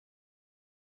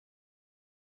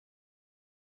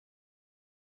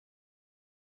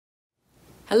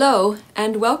Hello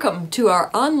and welcome to our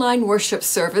online worship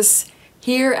service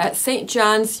here at St.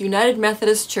 John's United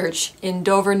Methodist Church in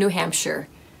Dover, New Hampshire.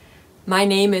 My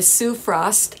name is Sue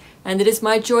Frost, and it is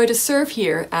my joy to serve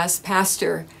here as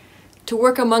pastor, to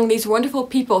work among these wonderful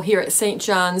people here at St.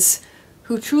 John's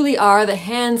who truly are the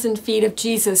hands and feet of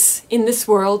Jesus in this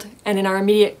world and in our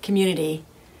immediate community.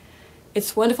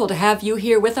 It's wonderful to have you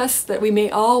here with us that we may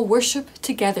all worship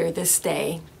together this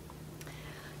day.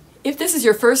 If this is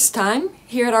your first time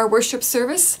here at our worship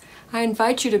service, I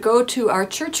invite you to go to our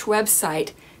church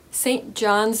website,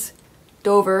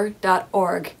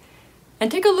 stjohnsdover.org,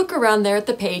 and take a look around there at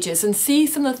the pages and see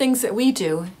some of the things that we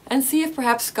do, and see if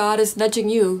perhaps God is nudging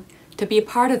you to be a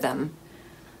part of them.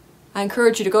 I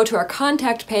encourage you to go to our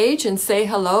contact page and say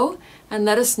hello and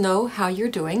let us know how you're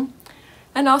doing,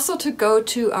 and also to go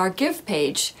to our give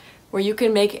page where you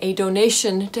can make a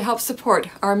donation to help support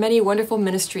our many wonderful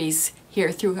ministries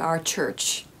here through our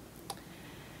church.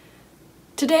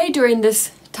 Today, during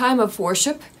this time of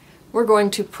worship, we're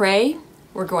going to pray,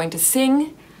 we're going to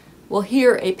sing, we'll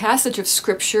hear a passage of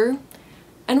scripture,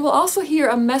 and we'll also hear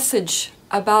a message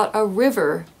about a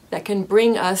river that can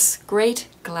bring us great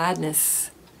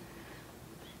gladness.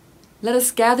 Let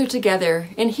us gather together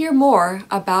and hear more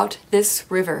about this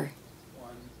river.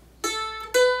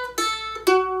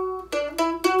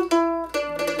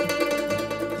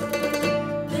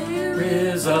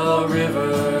 There is a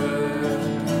river,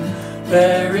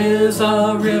 there is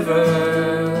a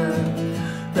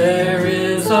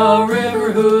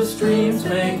river whose streams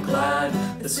make glad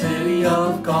the city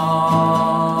of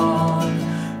God.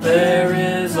 There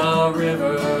is a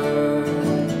river,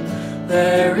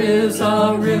 there is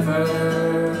a river,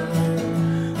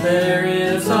 there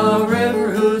is a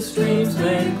river whose streams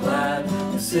make glad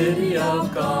the city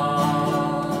of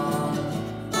God.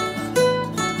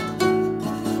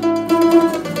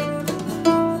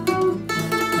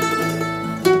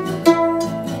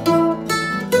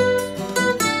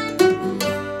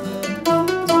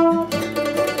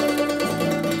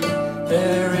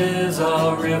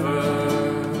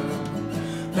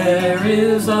 There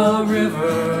is a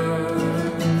river,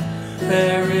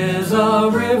 there is a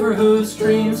river whose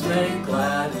streams make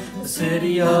glad the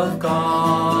city of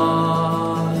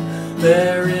God.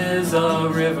 There is a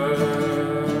river,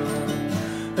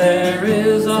 there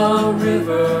is a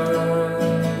river,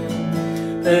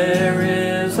 there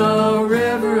is a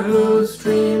river whose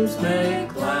streams make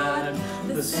glad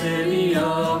the city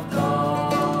of God.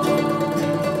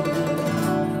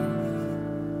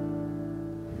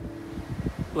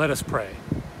 Let us pray.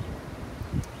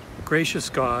 Gracious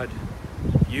God,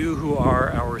 you who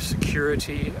are our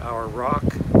security, our rock,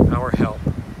 our help,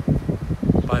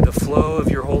 by the flow of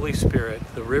your Holy Spirit,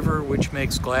 the river which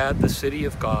makes glad the city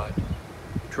of God,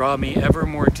 draw me ever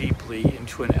more deeply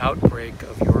into an outbreak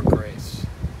of your grace.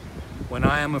 When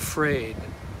I am afraid,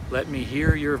 let me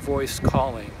hear your voice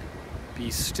calling,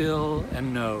 be still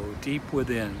and know deep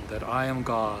within that I am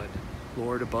God,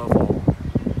 Lord above all.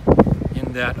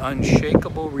 In that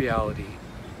unshakable reality,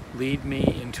 lead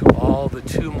me into all the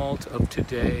tumult of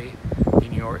today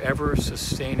in your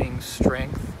ever-sustaining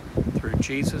strength through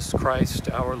Jesus Christ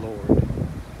our Lord.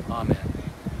 Amen.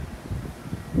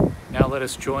 Now let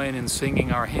us join in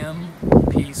singing our hymn,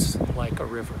 Peace Like a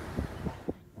River.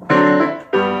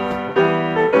 I've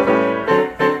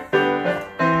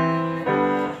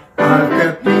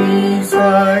got peace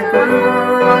like a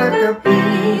river, I've got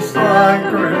peace like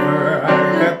a river,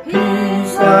 I've got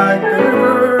peace like a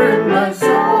river in my soul.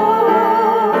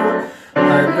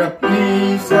 I've got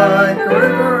peace like a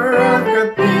river, I've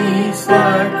got peace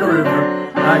like a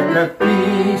river, I've got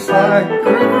peace like a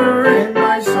river in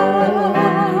my soul.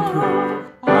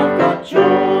 I've got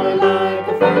joy like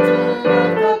a fountain,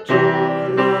 I've got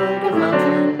joy like a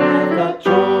fountain, I've got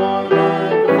joy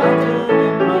like a fountain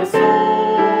in my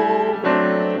soul.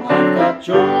 I've got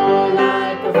joy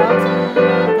like a fountain,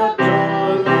 I've got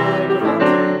joy like a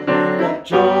fountain, I've got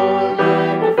joy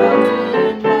like a fountain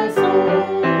in my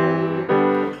soul.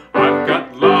 I've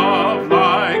got love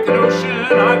like an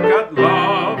ocean, I've got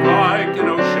love like an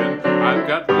ocean, I've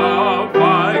got love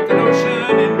like an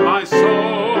ocean in my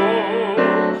soul.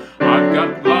 I've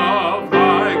got love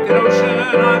like an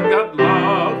ocean, I've got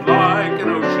love like an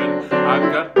ocean,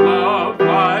 I've got love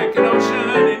like an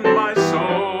ocean in my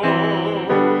soul.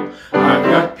 I've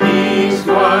got peace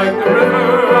like a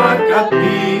river, I've got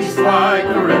peace like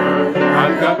a river,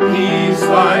 I've got peace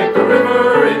like a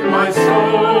river in my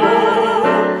soul.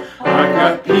 I've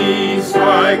got peace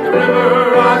like a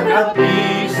river, I've got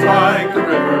peace like a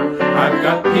river, I've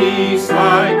got peace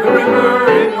like a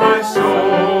river in my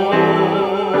soul.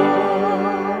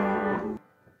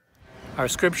 Our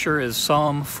scripture is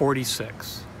Psalm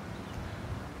 46.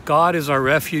 God is our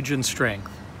refuge and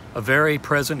strength, a very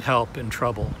present help in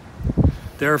trouble.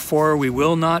 Therefore we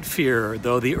will not fear,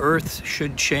 though the earth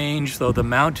should change, though the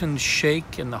mountains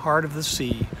shake in the heart of the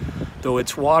sea, though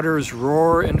its waters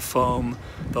roar and foam,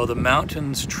 though the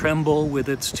mountains tremble with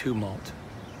its tumult.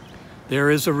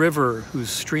 There is a river whose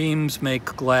streams make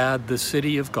glad the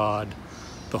city of God,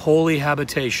 the holy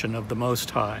habitation of the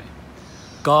Most High.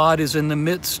 God is in the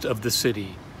midst of the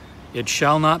city. It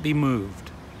shall not be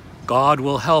moved. God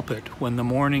will help it when the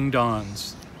morning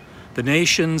dawns. The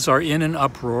nations are in an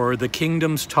uproar, the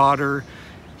kingdoms totter.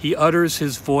 He utters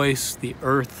his voice, the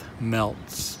earth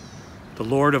melts. The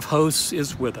Lord of hosts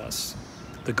is with us.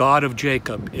 The God of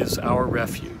Jacob is our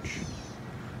refuge.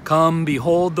 Come,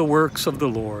 behold the works of the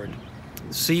Lord.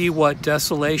 See what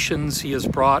desolations he has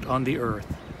brought on the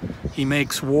earth. He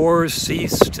makes wars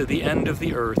cease to the end of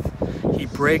the earth. He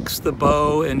breaks the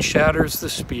bow and shatters the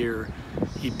spear.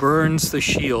 He burns the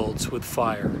shields with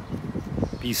fire.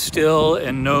 Be still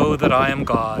and know that I am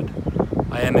God.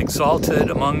 I am exalted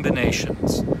among the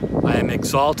nations. I am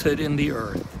exalted in the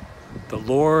earth. The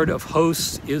Lord of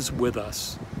hosts is with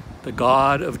us. The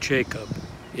God of Jacob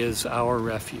is our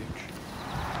refuge.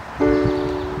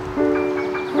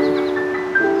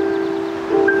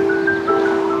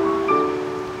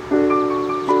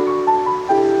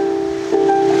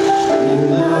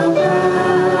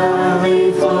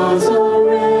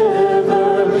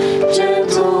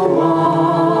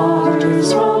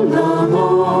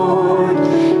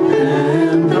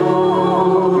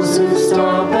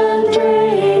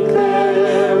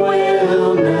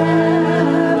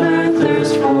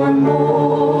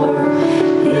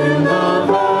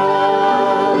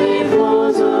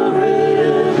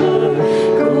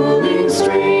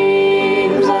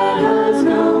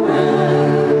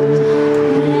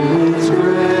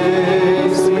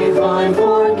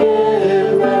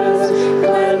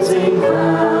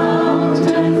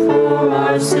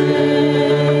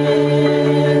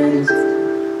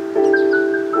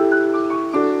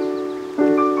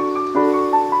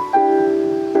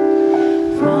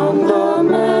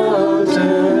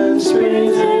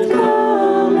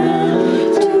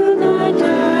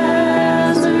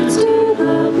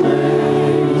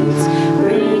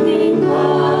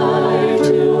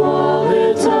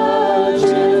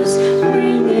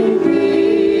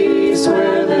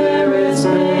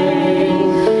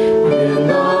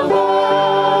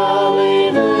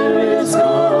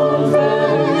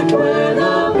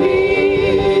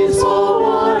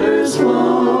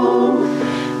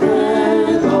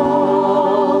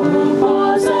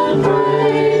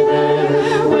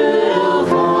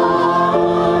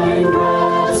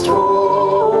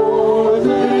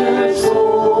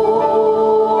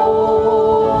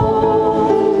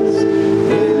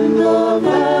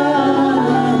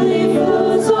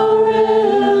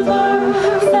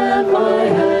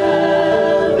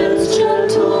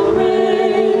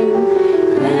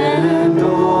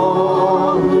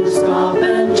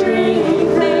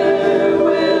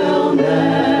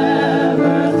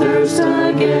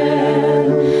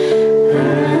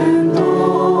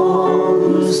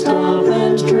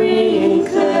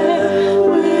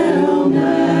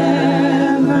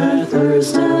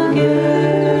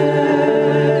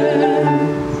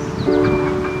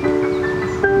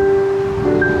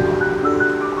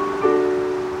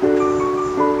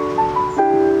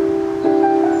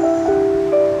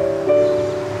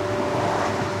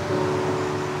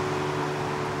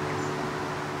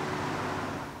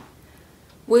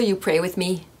 Will you pray with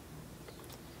me?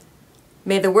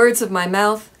 May the words of my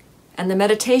mouth and the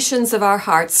meditations of our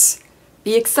hearts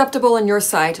be acceptable in your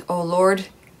sight, O Lord,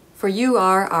 for you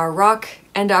are our rock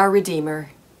and our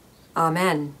Redeemer.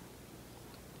 Amen.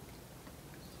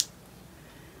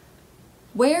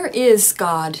 Where is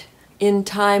God in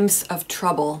times of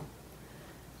trouble?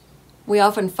 We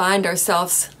often find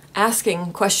ourselves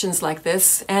asking questions like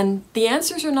this, and the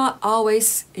answers are not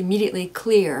always immediately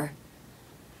clear.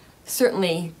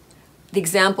 Certainly, the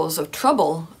examples of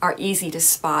trouble are easy to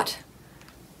spot.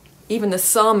 Even the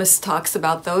psalmist talks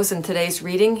about those in today's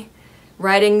reading,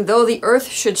 writing, "Though the earth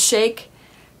should shake,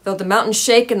 though the mountains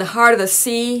shake in the heart of the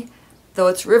sea, though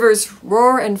its rivers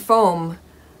roar and foam,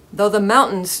 though the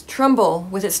mountains tremble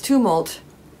with its tumult,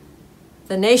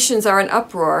 the nations are in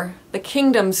uproar, the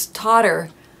kingdoms totter."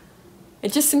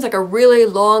 It just seems like a really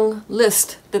long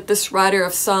list that this writer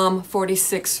of Psalm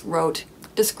 46 wrote,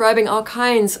 describing all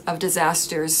kinds of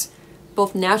disasters,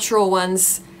 both natural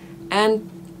ones and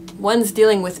ones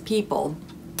dealing with people.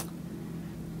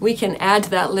 We can add to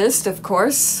that list, of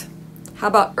course. How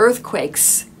about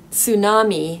earthquakes,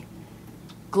 tsunami,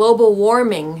 global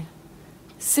warming,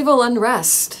 civil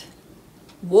unrest,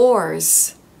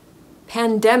 wars,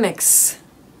 pandemics,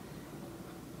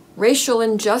 racial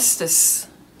injustice,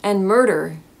 and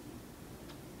murder.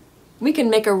 We can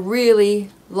make a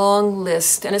really long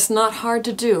list, and it's not hard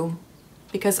to do,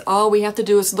 because all we have to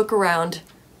do is look around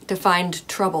to find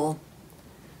trouble.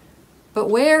 But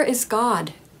where is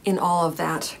God in all of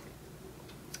that?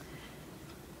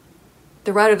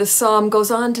 The writer of the psalm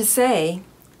goes on to say,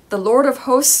 "The Lord of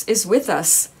hosts is with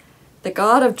us. The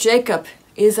God of Jacob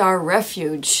is our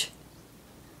refuge."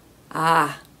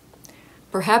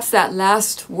 Perhaps that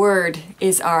last word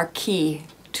is our key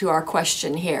to our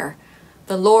question here.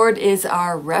 The Lord is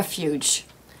our refuge.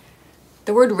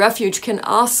 The word refuge can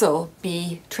also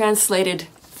be translated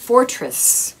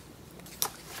fortress,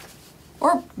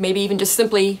 or maybe even just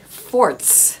simply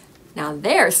forts. Now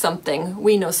there's something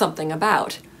we know something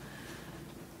about.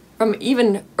 From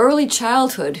even early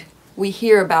childhood, we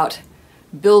hear about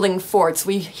building forts.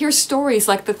 We hear stories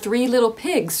like the 3 little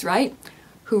pigs, right?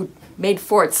 Who made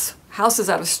forts, houses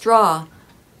out of straw,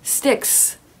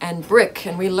 sticks, and brick.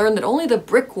 And we learn that only the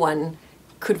brick one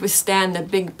could withstand the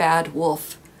big bad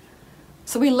wolf.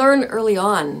 So we learn early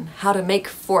on how to make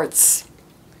forts.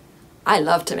 I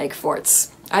love to make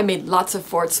forts. I made lots of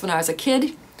forts when I was a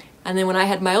kid, and then when I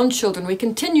had my own children, we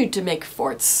continued to make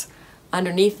forts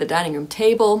underneath the dining room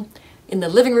table, in the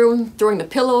living room, throwing the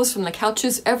pillows from the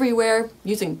couches everywhere,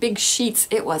 using big sheets.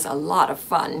 It was a lot of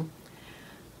fun.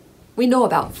 We know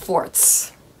about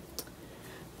forts.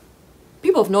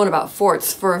 People have known about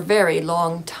forts for a very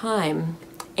long time.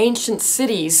 Ancient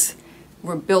cities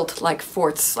were built like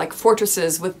forts, like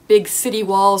fortresses with big city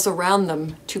walls around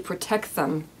them to protect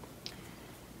them.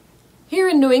 Here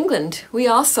in New England, we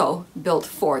also built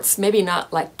forts, maybe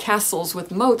not like castles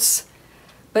with moats,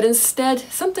 but instead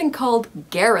something called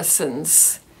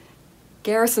garrisons.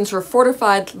 Garrisons were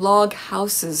fortified log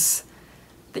houses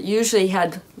that usually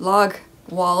had log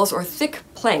walls or thick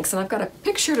planks, and I've got a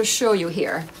picture to show you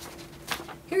here.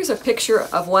 Here's a picture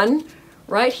of one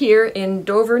right here in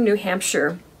Dover, New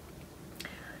Hampshire.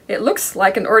 It looks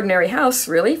like an ordinary house,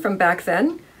 really, from back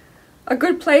then. A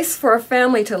good place for a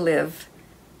family to live.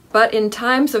 But in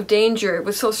times of danger, it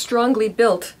was so strongly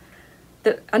built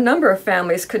that a number of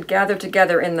families could gather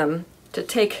together in them to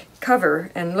take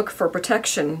cover and look for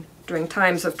protection during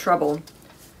times of trouble.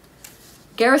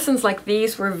 Garrisons like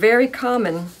these were very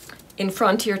common in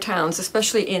frontier towns,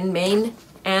 especially in Maine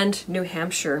and New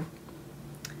Hampshire.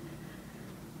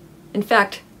 In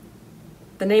fact,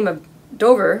 the name of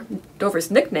Dover's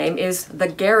nickname is the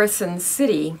Garrison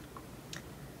City.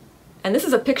 And this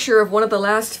is a picture of one of the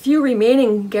last few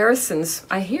remaining garrisons,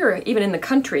 I hear, even in the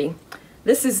country.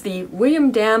 This is the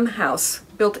William Dam House,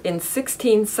 built in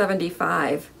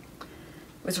 1675.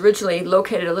 It was originally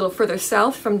located a little further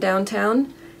south from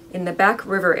downtown in the Back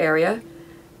River area,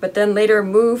 but then later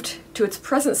moved to its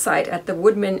present site at the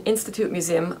Woodman Institute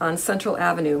Museum on Central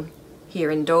Avenue here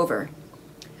in Dover.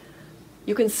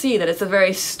 You can see that it's a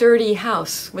very sturdy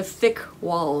house with thick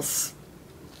walls.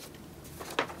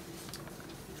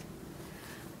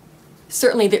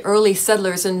 Certainly the early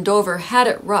settlers in Dover had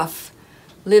it rough,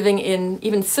 living in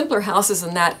even simpler houses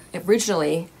than that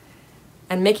originally,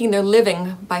 and making their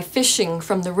living by fishing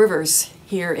from the rivers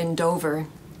here in Dover.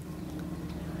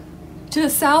 To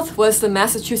the south was the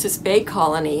Massachusetts Bay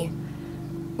Colony,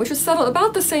 which was settled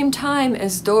about the same time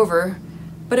as Dover,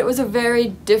 but it was a very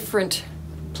different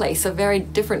place, a very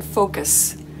different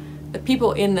focus. The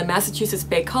people in the Massachusetts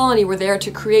Bay Colony were there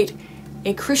to create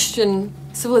a Christian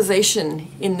civilization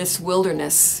in this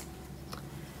wilderness.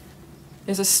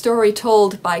 There's a story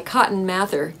told by Cotton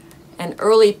Mather, an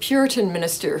early Puritan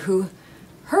minister who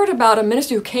heard about a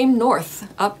minister who came north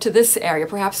up to this area,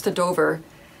 perhaps to Dover,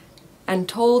 and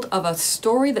told of a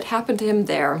story that happened to him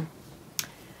there.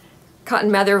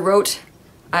 Cotton Mather wrote,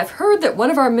 "I've heard that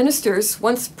one of our ministers,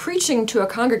 once preaching to a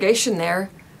congregation there,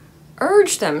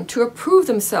 urged them to approve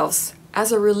themselves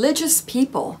as a religious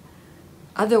people.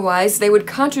 Otherwise, they would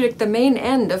contradict the main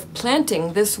end of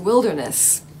planting this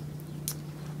wilderness."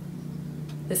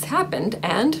 This happened,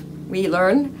 and we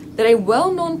learn that a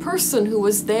well-known person who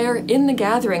was there in the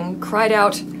gathering cried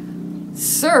out,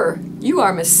 "Sir, you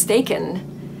are mistaken.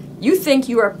 You think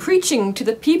you are preaching to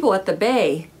the people at the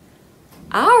bay.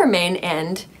 Our main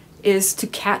end is to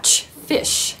catch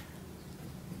fish."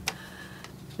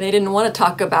 They didn't want to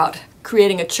talk about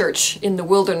creating a church in the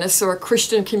wilderness or a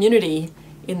Christian community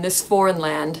in this foreign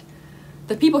land.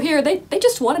 The people here, they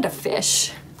just wanted to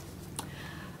fish.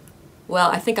 Well,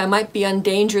 I think I might be on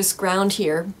dangerous ground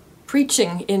here,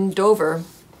 preaching in Dover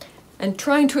and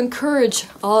trying to encourage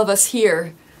all of us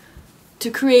here to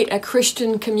create a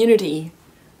Christian community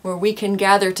where we can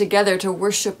gather together to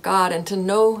worship God and to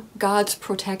know God's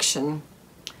protection.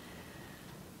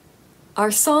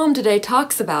 Our psalm today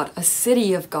talks about a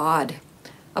city of God,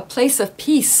 a place of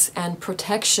peace and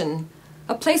protection,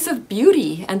 a place of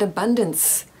beauty and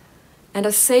abundance, and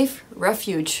a safe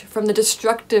refuge from the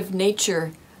destructive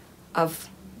nature of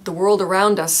the world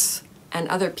around us and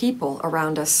other people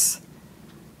around us.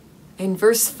 In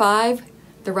verse 5,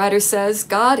 the writer says,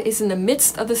 God is in the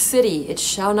midst of the city, it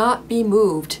shall not be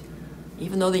moved.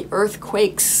 Even though the earth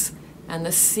quakes and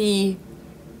the sea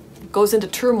goes into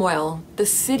turmoil, the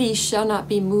city shall not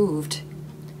be moved.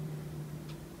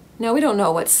 Now, we don't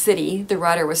know what city the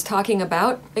writer was talking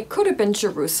about. It could have been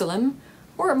Jerusalem,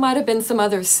 or it might have been some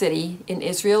other city in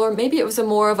Israel, or maybe it was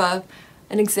more of an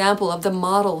example of the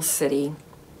model city.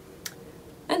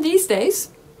 And these days,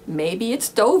 maybe it's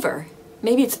Dover,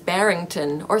 maybe it's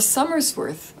Barrington, or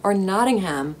Somersworth, or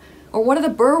Nottingham, or one of the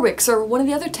Berwicks, or one of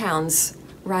the other towns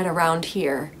right around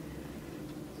here.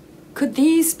 Could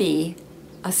these be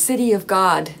a city of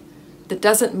God that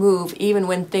doesn't move even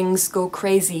when things go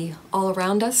crazy all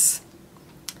around us?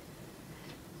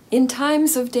 In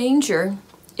times of danger,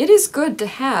 it is good to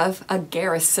have a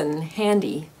garrison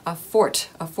handy, a fort,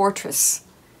 a fortress.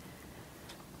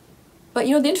 But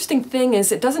the interesting thing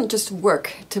is it doesn't just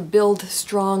work to build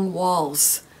strong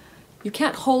walls. You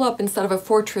can't hole up inside of a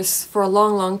fortress for a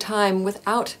long, long time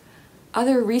without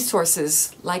other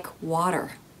resources like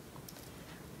water.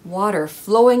 Water,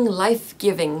 flowing,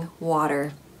 life-giving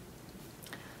water.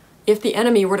 If the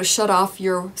enemy were to shut off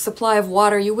your supply of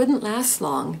water, you wouldn't last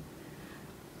long.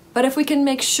 But if we can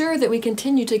make sure that we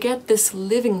continue to get this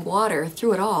living water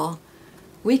through it all,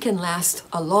 we can last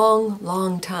a long,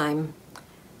 long time.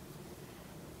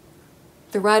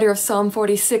 The writer of Psalm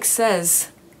 46 says,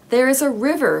 "There is a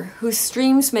river whose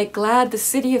streams make glad the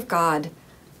city of God,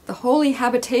 the holy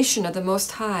habitation of the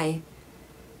Most High.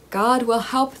 God will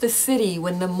help the city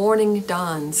when the morning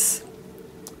dawns."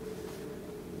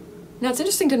 Now, it's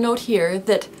interesting to note here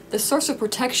that the source of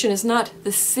protection is not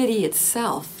the city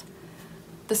itself.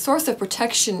 The source of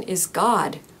protection is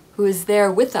God, who is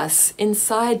there with us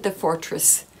inside the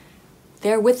fortress,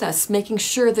 there with us, making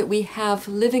sure that we have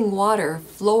living water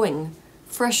flowing,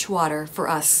 fresh water for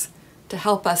us to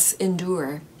help us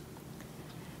endure.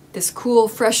 This cool,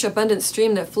 fresh, abundant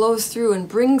stream that flows through and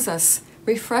brings us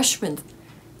refreshment,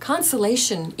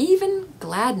 consolation, even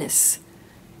gladness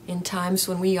in times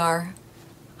when we are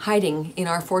hiding in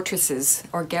our fortresses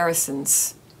or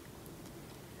garrisons.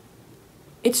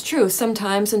 It's true,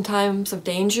 sometimes in times of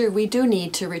danger, we do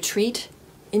need to retreat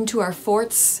into our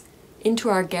forts, into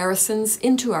our garrisons,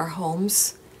 into our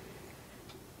homes.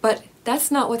 But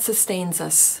that's not what sustains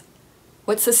us.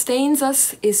 What sustains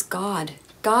us is God,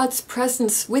 God's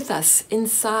presence with us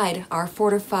inside our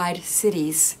fortified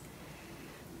cities.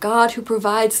 God who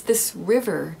provides this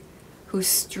river, whose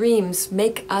streams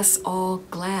make us all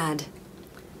glad.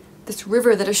 This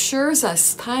river that assures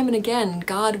us time and again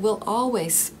God will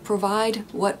always provide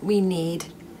what we need.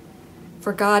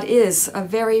 For God is a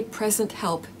very present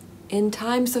help in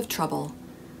times of trouble.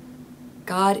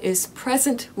 God is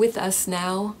present with us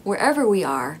now, wherever we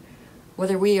are,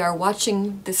 whether we are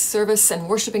watching this service and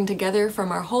worshiping together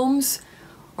from our homes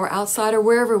or outside or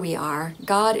wherever we are.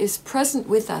 God is present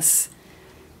with us.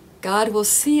 God will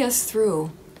see us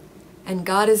through. And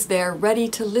God is there ready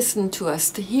to listen to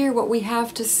us, to hear what we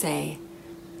have to say.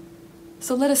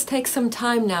 So let us take some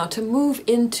time now to move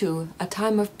into a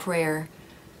time of prayer,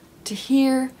 to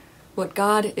hear what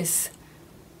God is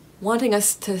wanting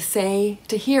us to say,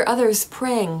 to hear others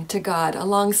praying to God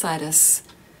alongside us,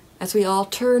 as we all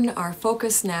turn our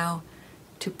focus now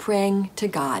to praying to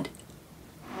God.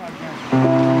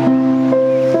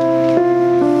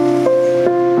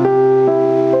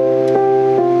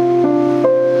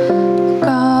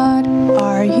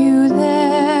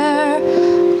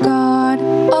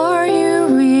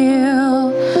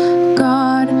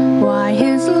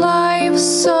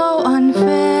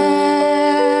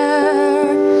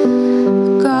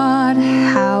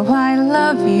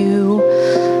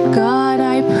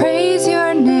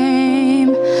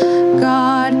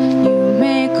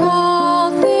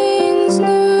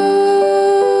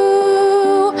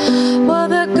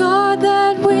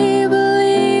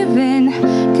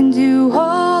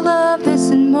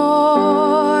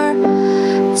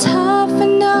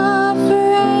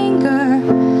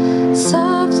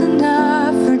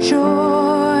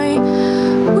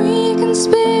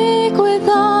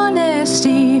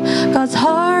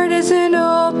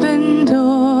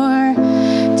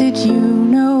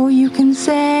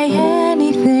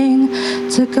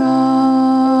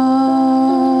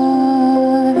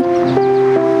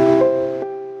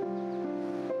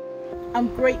 I'm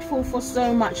grateful grateful for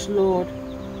so much, Lord,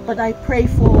 but I pray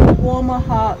for warmer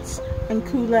hearts and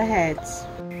cooler heads.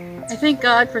 I thank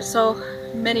God for so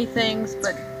many things,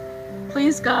 but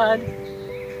please, God,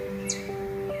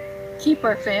 keep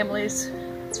our families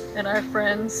and our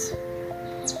friends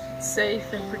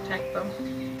safe and protect them.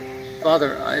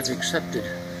 Father, I've accepted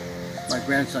my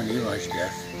grandson Eli's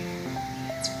death,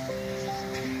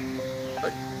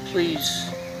 but please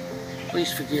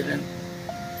forgive him.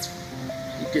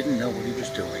 He didn't know what he was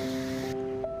doing.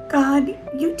 God,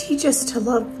 you teach us to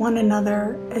love one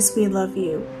another as we love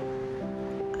you.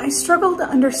 I struggle to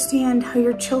understand how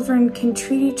your children can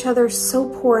treat each other so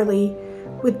poorly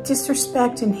with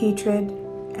disrespect and hatred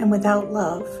and without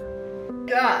love.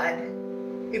 God,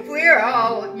 if we are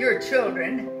all your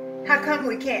children, how come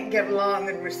we can't get along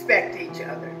and respect each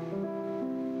other?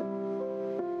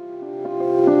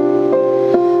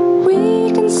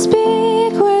 We can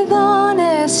speak with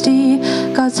honesty.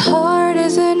 God's heart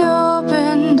is an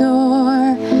open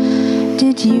door.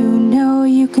 Did you know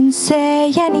you can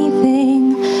say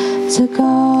anything to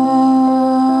God?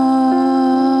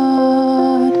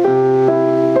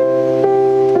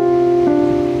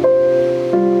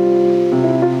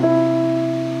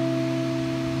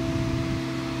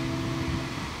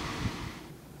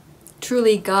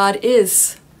 Truly, God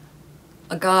is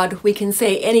a God we can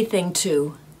say anything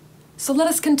to. So let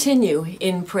us continue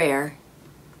in prayer.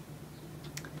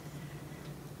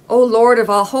 O Lord of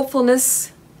all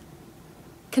hopefulness,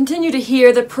 continue to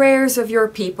hear the prayers of your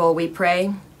people, we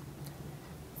pray.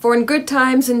 For in good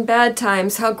times and bad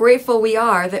times, how grateful we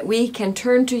are that we can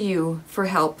turn to you for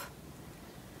help,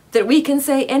 that we can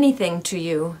say anything to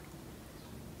you,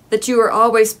 that you are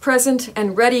always present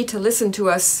and ready to listen to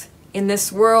us in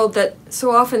this world that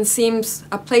so often seems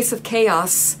a place of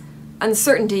chaos,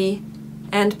 uncertainty,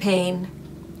 and pain.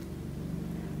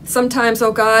 Sometimes,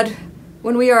 O God,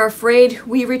 when we are afraid,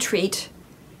 we retreat.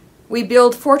 We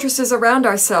build fortresses around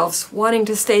ourselves, wanting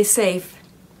to stay safe.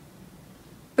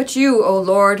 But you, O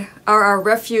Lord, are our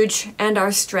refuge and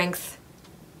our strength.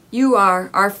 You are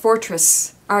our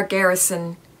fortress, our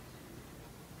garrison.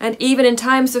 And even in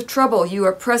times of trouble, you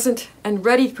are present and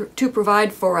ready to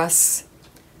provide for us.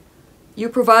 You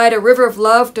provide a river of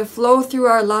love to flow through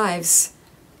our lives,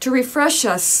 to refresh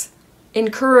us,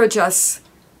 encourage us,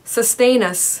 sustain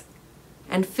us,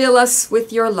 and fill us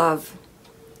with your love.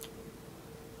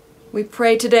 We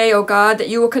pray today, O God, that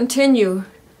you will continue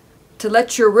to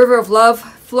let your river of love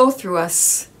flow through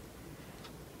us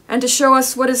and to show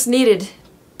us what is needed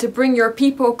to bring your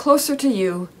people closer to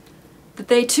you, that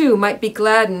they too might be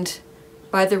gladdened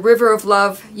by the river of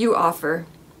love you offer.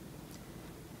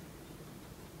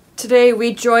 Today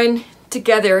we join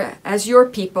together as your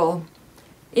people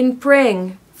in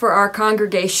praying for our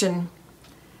congregation.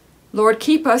 Lord,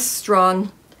 keep us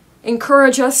strong,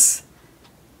 encourage us,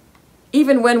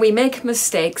 even when we make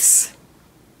mistakes.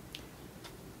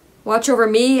 Watch over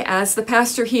me as the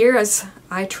pastor here as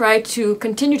I try to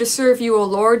continue to serve you, O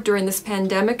Lord, during this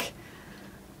pandemic.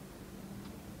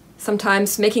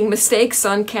 Sometimes making mistakes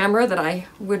on camera that I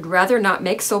would rather not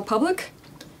make so public.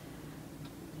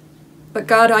 But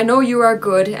God, I know you are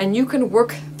good and you can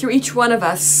work through each one of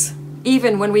us,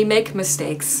 even when we make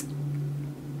mistakes.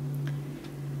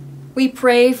 We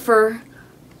pray for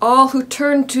all who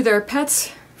turn to their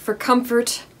pets for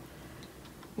comfort.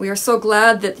 We are so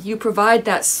glad that you provide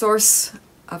that source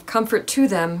of comfort to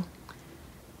them.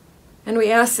 And we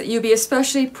ask that you be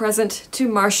especially present to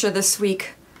Marcia this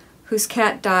week, whose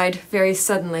cat died very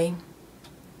suddenly.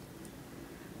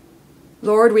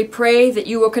 Lord, we pray that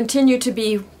you will continue to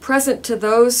be present to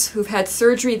those who've had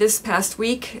surgery this past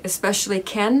week, especially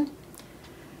Ken,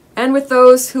 and with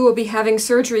those who will be having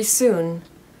surgery soon,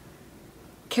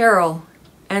 Carol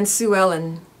and Sue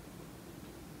Ellen.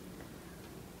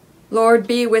 Lord,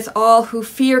 be with all who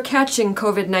fear catching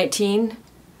COVID-19.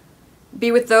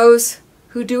 Be with those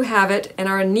who do have it and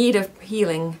are in need of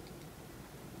healing.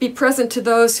 Be present to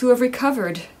those who have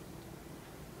recovered.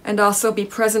 And also be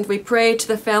present, we pray, to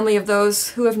the family of those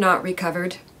who have not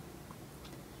recovered.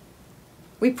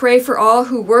 We pray for all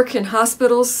who work in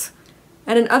hospitals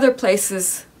and in other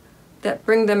places that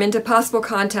bring them into possible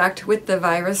contact with the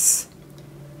virus.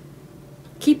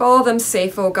 Keep all of them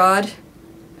safe, O God,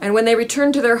 and when they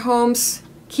return to their homes,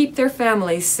 keep their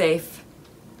families safe.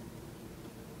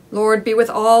 Lord, be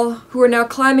with all who are now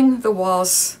climbing the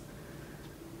walls,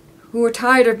 who are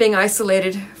tired of being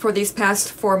isolated for these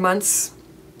past 4 months.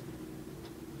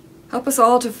 Help us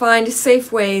all to find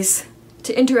safe ways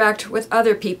to interact with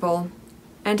other people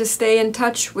and to stay in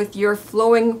touch with your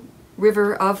flowing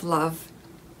river of love.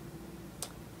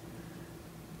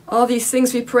 All these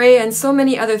things we pray, and so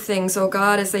many other things, O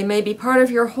God, as they may be part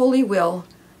of your holy will,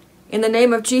 in the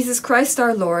name of Jesus Christ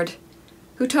our Lord,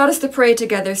 who taught us to pray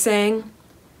together, saying,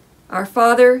 Our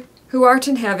Father, who art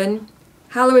in heaven,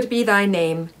 hallowed be thy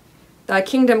name. Thy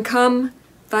kingdom come,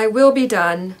 thy will be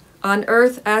done, on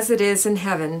earth as it is in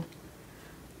heaven.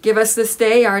 Give us this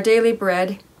day our daily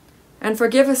bread, and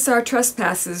forgive us our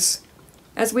trespasses,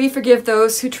 as we forgive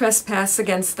those who trespass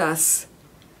against us.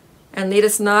 And lead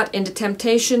us not into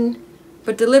temptation,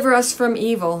 but deliver us from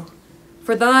evil.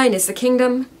 For thine is the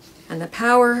kingdom, and the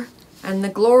power, and the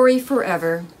glory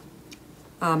forever.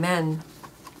 Amen.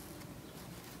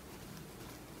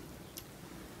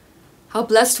 How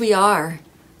blessed we are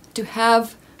to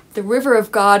have the river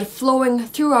of God flowing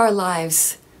through our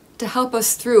lives to help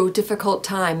us through difficult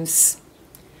times.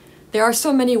 There are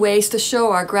so many ways to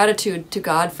show our gratitude to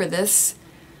God for this.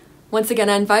 Once again,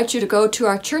 I invite you to go to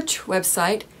our church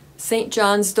website,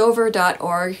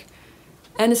 stjohnsdover.org,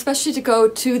 and especially to go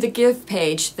to the Give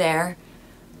page there,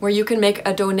 where you can make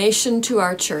a donation to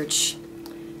our church.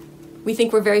 We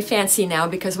think we're very fancy now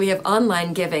because we have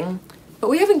online giving, but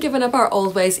we haven't given up our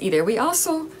old ways either. We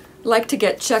also like to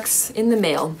get checks in the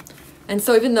mail. And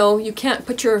so even though you can't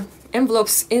put your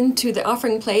envelopes into the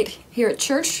offering plate here at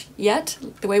church yet,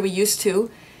 the way we used to,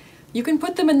 you can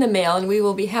put them in the mail and we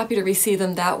will be happy to receive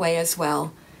them that way as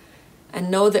well.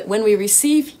 And know that when we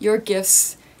receive your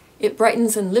gifts, it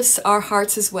brightens and lifts our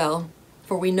hearts as well,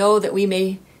 for we know that we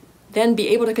may then be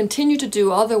able to continue to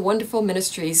do all the wonderful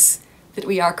ministries that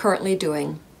we are currently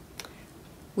doing.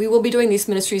 We will be doing these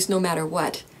ministries no matter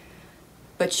what,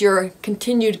 but your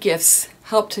continued gifts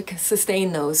help to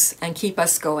sustain those and keep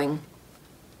us going.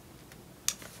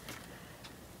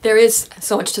 There is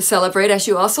so much to celebrate. As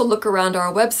you also look around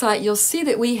our website, you'll see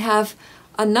that we have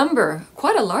a number,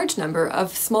 quite a large number,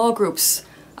 of small groups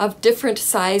of different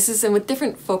sizes and with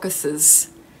different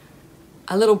focuses.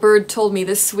 A little bird told me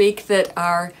this week that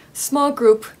our small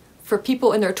group for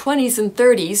people in their 20s and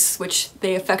 30s, which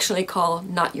they affectionately call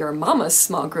Not Your Mama's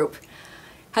small group,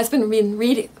 has been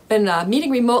meeting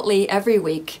remotely every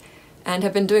week and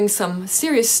have been doing some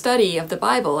serious study of the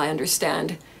Bible, I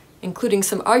understand, including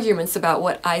some arguments about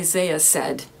what Isaiah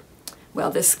said.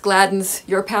 Well, this gladdens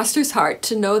your pastor's heart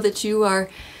to know that you are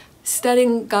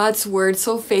studying God's Word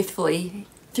so faithfully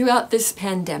throughout this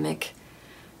pandemic.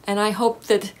 And I hope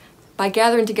that by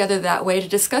gathering together that way to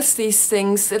discuss these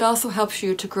things, it also helps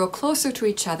you to grow closer to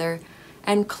each other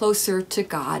and closer to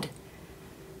God.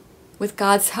 With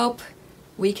God's help,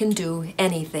 we can do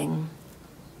anything.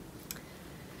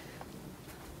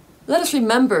 Let us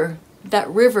remember that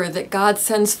river that God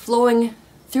sends flowing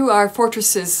through our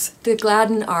fortresses to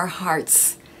gladden our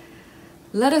hearts.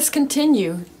 Let us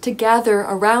continue to gather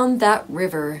around that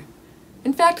river.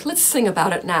 In fact, let's sing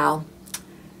about it now.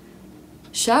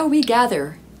 Shall we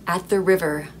gather at the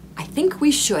river? I think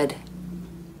we should.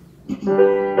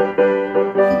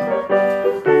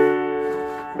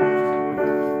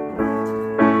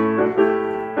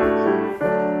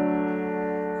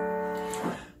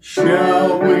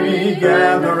 Shall we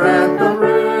gather at the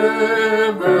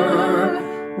river,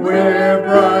 where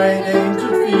bright angel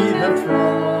feet have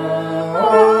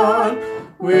trod,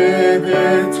 with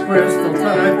its crystal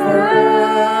tide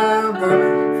forever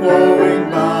flowing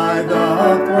by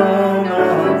the throne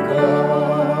of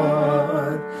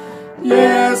God?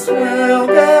 Yes, we'll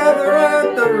gather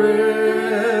at the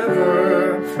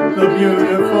river, the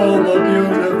beautiful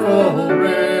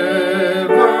river.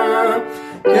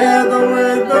 Gather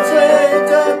with the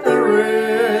saints at the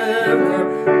river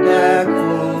that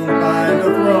flows by the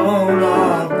throne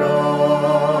of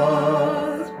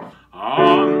God.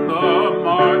 On the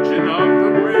margin of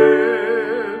the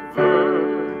river,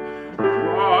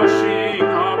 washing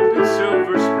up in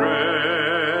silver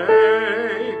spray,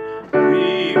 we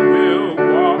will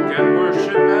walk and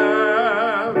worship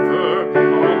ever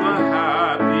all the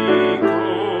happy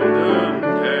golden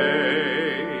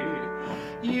day.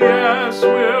 Yes,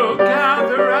 we'll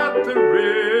gather at the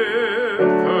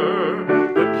river,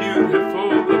 the beautiful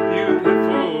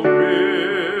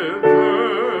river.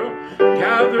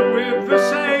 Gather with the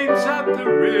saints at the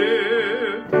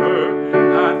river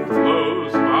that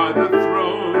flows by the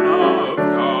throne of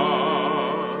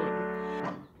God.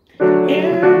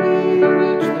 Ere we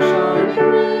reach the shining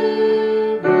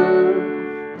river,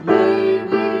 lay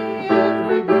we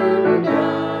every burden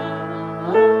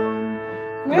down.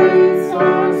 Grace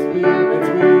our spirits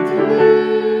will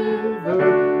deliver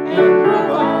and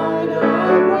provide a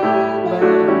robe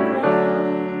and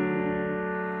crown.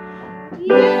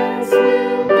 Yes,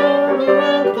 we'll gather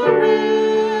at the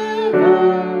river,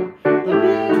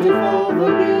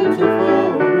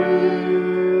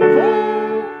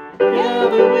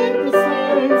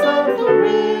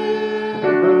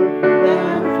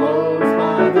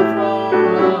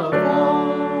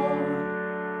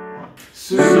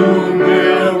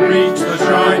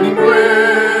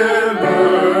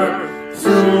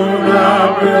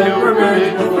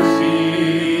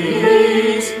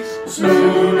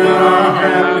 our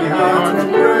happy hearts a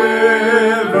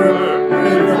river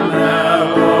with the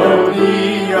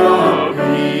melody of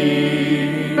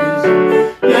peace.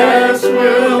 Yes,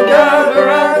 we'll gather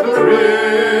at the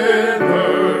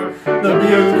river, the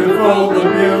beautiful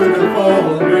river.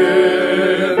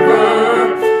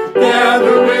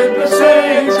 Gather with the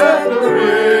saints at the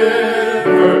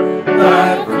river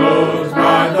that flows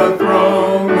by the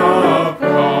throne of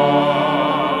God.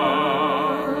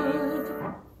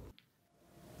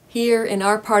 Here in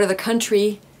our part of the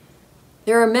country,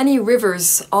 there are many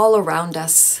rivers all around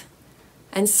us.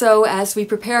 And so as we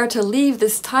prepare to leave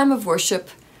this time of worship,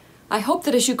 I hope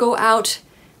that as you go out,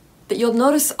 that you'll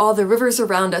notice all the rivers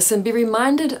around us and be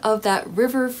reminded of that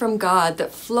river from God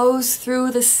that flows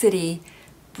through the city,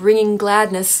 bringing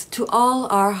gladness to all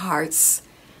our hearts.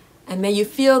 And may you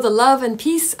feel the love and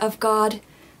peace of God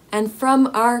and from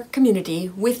our community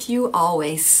with you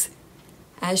always.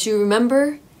 As you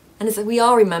remember, and as we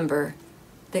all remember,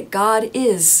 that God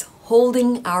is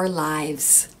holding our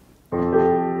lives.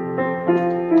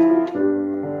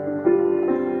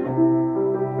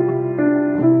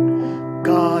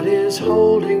 God is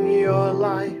holding your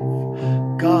life.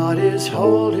 God is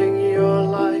holding your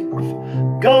life.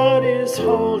 God is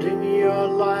holding your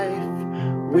life.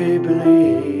 We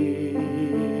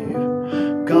believe.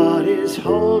 God is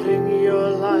holding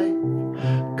your life.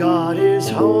 God is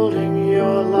holding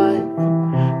your life.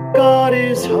 God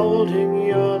is holding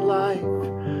your life.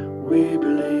 We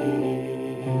believe.